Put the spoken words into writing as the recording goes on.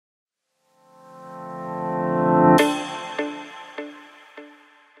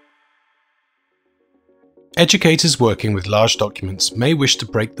Educators working with large documents may wish to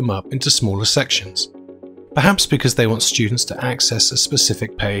break them up into smaller sections, perhaps because they want students to access a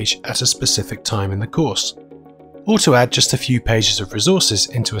specific page at a specific time in the course, or to add just a few pages of resources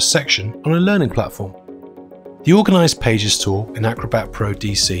into a section on a learning platform. The Organize Pages tool in Acrobat Pro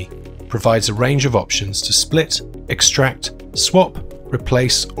DC provides a range of options to split, extract, swap,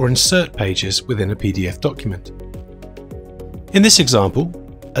 replace, or insert pages within a PDF document. In this example,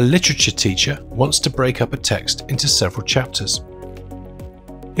 a literature teacher wants to break up a text into several chapters.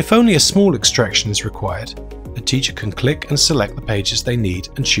 If only a small extraction is required, the teacher can click and select the pages they need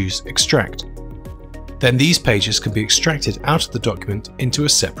and choose Extract. Then these pages can be extracted out of the document into a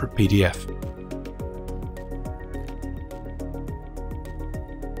separate PDF.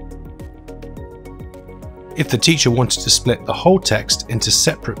 If the teacher wanted to split the whole text into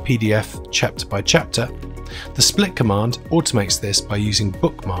separate PDF chapter by chapter, the split command automates this by using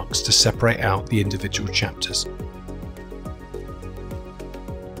bookmarks to separate out the individual chapters.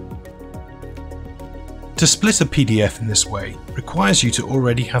 To split a PDF in this way requires you to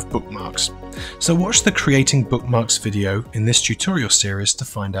already have bookmarks, so watch the Creating Bookmarks video in this tutorial series to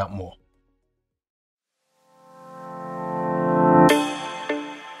find out more.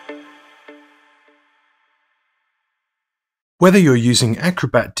 Whether you're using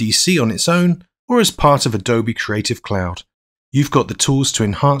Acrobat DC on its own or as part of Adobe Creative Cloud, you've got the tools to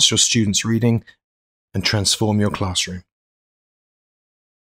enhance your students' reading and transform your classroom.